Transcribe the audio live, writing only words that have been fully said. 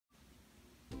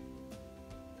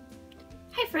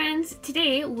Hi friends!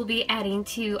 Today we'll be adding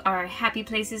to our Happy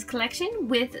Places collection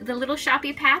with the little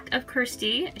Shoppy pack of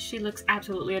Kirstea. She looks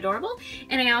absolutely adorable.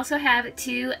 And I also have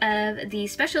two of the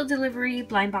special delivery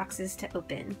blind boxes to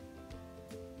open.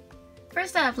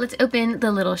 First off, let's open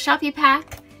the little Shoppy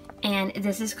pack. And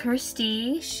this is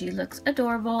Kirstea. She looks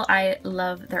adorable. I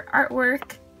love their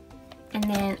artwork. And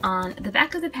then on the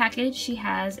back of the package, she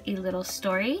has a little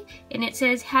story, and it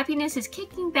says, "Happiness is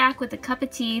kicking back with a cup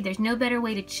of tea. There's no better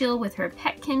way to chill with her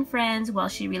petkin friends while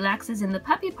she relaxes in the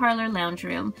puppy parlor lounge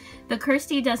room. But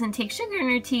Kirstea doesn't take sugar in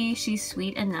her tea. She's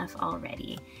sweet enough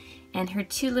already." And her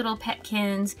two little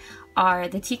petkins are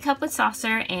the teacup with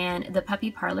saucer and the puppy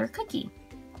parlor cookie.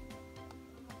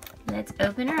 Let's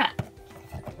open her up.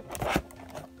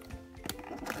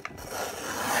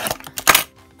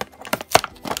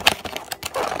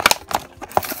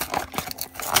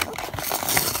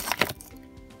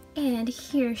 And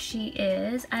here she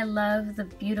is. I love the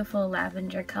beautiful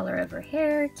lavender color of her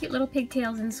hair, cute little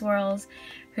pigtails and swirls.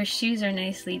 Her shoes are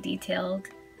nicely detailed.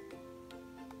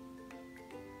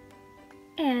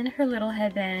 And her little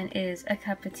headband is a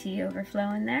cup of tea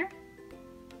overflowing there.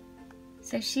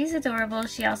 So she's adorable.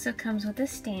 She also comes with a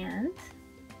stand.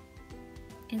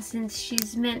 And since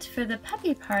she's meant for the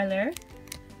puppy parlor,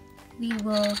 we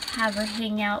will have her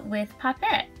hang out with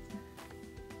Poppette.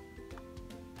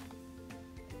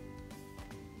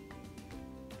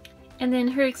 And then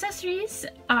her accessories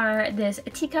are this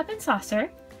teacup and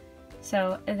saucer.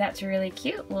 So that's really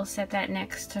cute. We'll set that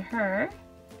next to her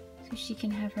so she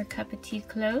can have her cup of tea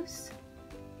close.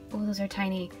 Oh, those are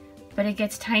tiny, but it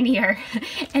gets tinier.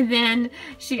 And then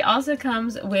she also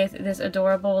comes with this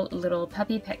adorable little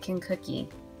puppy petkin cookie.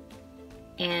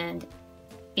 And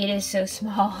it is so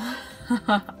small.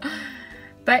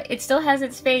 But it still has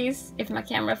its face. If my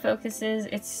camera focuses,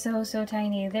 it's so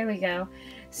tiny. There we go.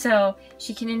 So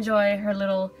she can enjoy her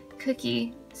little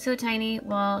cookie, so tiny,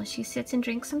 while she sits and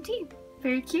drinks some tea.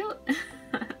 Very cute.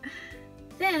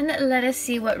 Then let us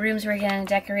see what rooms we're going to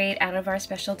decorate out of our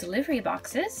special delivery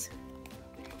boxes.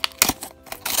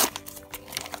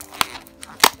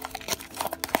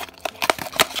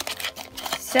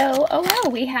 So, oh wow,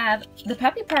 we have the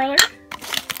puppy parlor.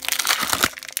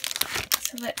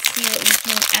 So let's see what we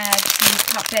can add to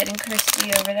Poppette and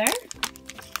Kirstea over there.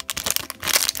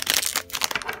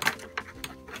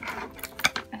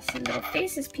 I see little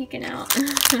faces peeking out.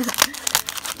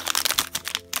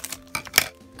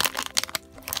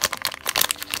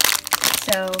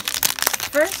 So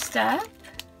first up,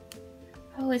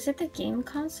 oh, is it the game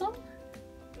console?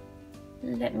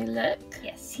 Let me look.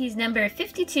 Yes, he's number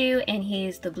 52 and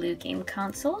he's the blue game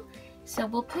console. So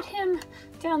we'll put him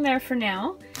down there for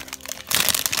now.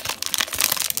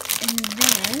 And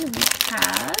then we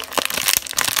have,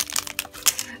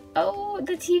 oh,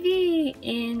 the TV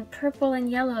in purple and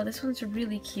yellow. This one's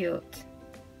really cute.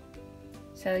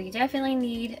 So you definitely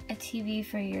need a TV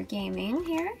for your gaming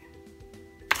here.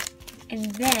 And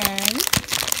then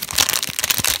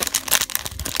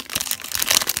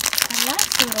our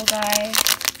last little guy.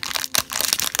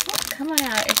 Oh, come on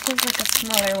out. It feels like a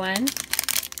smaller one.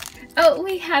 Oh,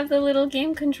 we have the little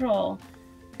game control.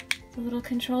 The little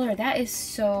controller. That is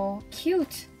so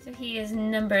cute. So he is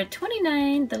number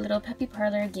 29, the little puppy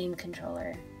parlor game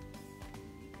controller.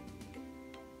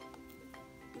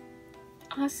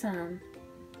 Awesome.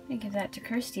 I'm gonna give that to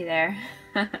Kirstea there.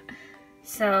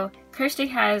 So Kirstea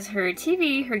has her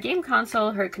TV, her game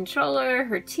console, her controller,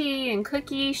 her tea and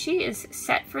cookie. She is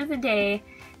set for the day.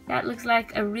 That looks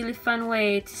like a really fun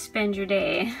way to spend your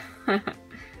day.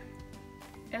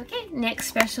 Okay, next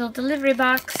special delivery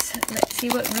box. Let's see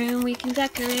what room we can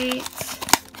decorate.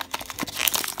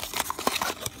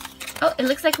 Oh, it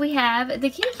looks like we have the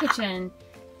kitty kitchen.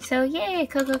 So yay,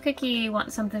 Coco Cookie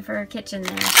wants something for her kitchen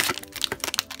there.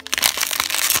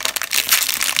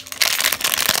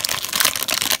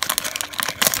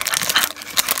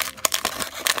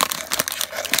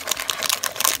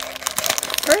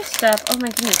 First up, oh my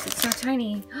goodness, it's so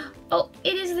tiny. Oh,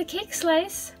 it is the cake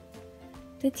slice.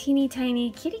 The teeny tiny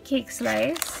kitty cake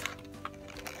slice.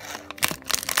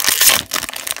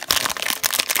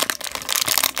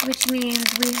 Which means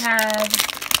we have,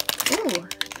 ooh,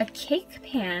 a cake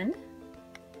pan.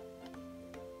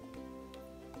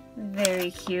 Very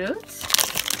cute.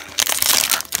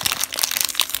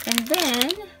 And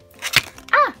then,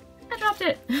 ah, I dropped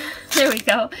it. There we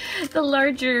go. The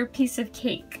larger piece of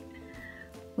cake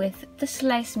with the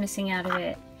slice missing out of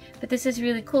it. But this is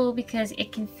really cool because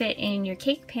it can fit in your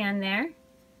cake pan there.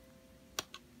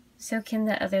 So can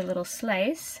the other little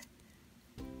slice.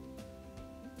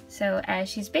 So as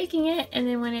she's baking it, and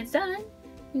then when it's done,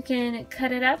 you can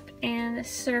cut it up and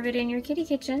serve it in your kitty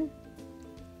kitchen.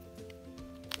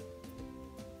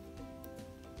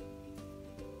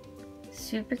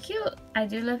 super cute. I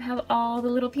do love how all the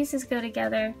little pieces go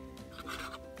together.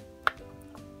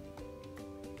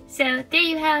 So there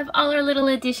you have all our little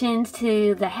additions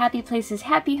to the Happy Places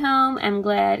Happy Home. I'm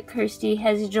glad Kirstea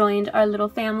has joined our little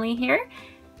family here.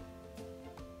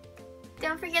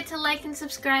 Don't forget to like and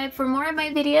subscribe for more of my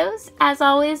videos. As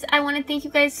always, I want to thank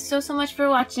you guys so much for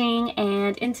watching,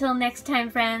 and until next time,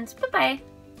 friends, bye-bye.